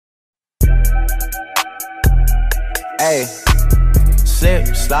Hey,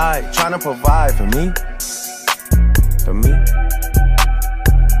 slip, slide, tryna provide for me. For me.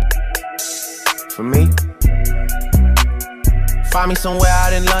 For me. Find me somewhere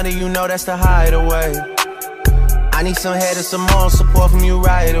out in London, you know that's the hideaway. I need some head and some moral support from you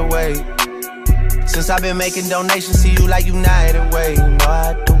right away. Since I've been making donations to you like United Way, you know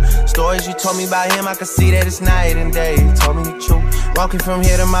I do. Stories you told me about him, I can see that it's night and day. You told me the truth. Walking from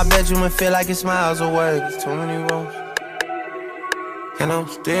here to my bedroom and feel like it's miles away. There's too many roads. And I'm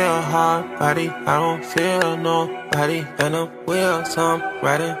still hard body, I don't feel nobody. And I'm wheels, I'm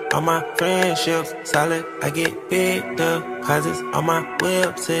riding on my friendships. Solid, I get big deposits on my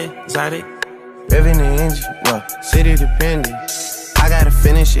whips, exotic. Revving the engine, well, city dependent. I gotta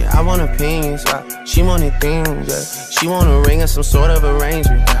finish it, I want opinions, she wanted things, yeah. She want a ring or some sort of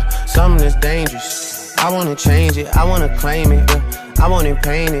arrangement, yeah. Something that's dangerous, I wanna change it, I wanna claim it, yeah. I want it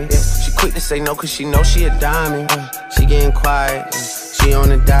painted, yeah. She quick to say no cause she know she a diamond, yeah. She getting quiet, yeah. She on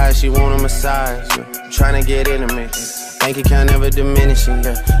the diet, she want a massage, yeah. Tryna get intimate, yeah. Bank account never diminishing,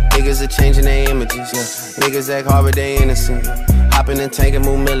 yeah. Niggas are changing their images, yeah. Niggas act hard but they innocent, yeah. Hop in the tank and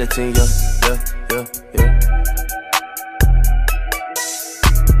move militant, yeah, yeah, yeah, yeah.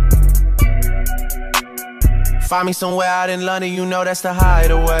 Find me somewhere out in London, you know that's the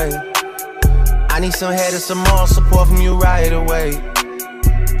hideaway. I need some head and some moral support from you right away.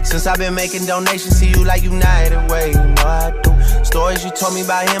 Since I've been making donations to you like United Way, you know I do. Stories you told me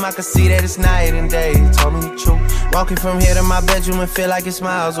about him, I can see that it's night and day. You told me the truth. Walking from here to my bedroom and feel like it's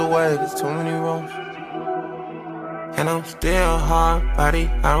miles away. There's too many roads. And I'm still hard body,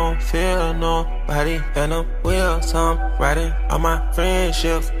 I don't feel nobody. And I'm wheels, I'm riding on my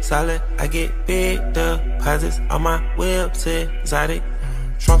friendships. Solid, I get big deposits on my whips, exotic.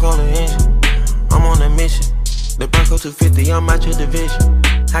 Trunk on the engine, I'm on a mission. The Bronco 250, I'm out your division.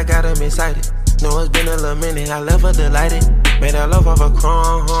 I got them excited, know it's been a little minute. I left her delighted, made her love off a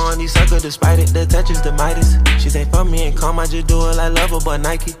chrome horn. You sucker despite it, the touch is the Midas. She say fuck me and calm, I just do it like love her but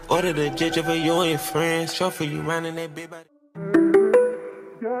Nike. Order the ginger for you and your friends, show for you rounding that big body.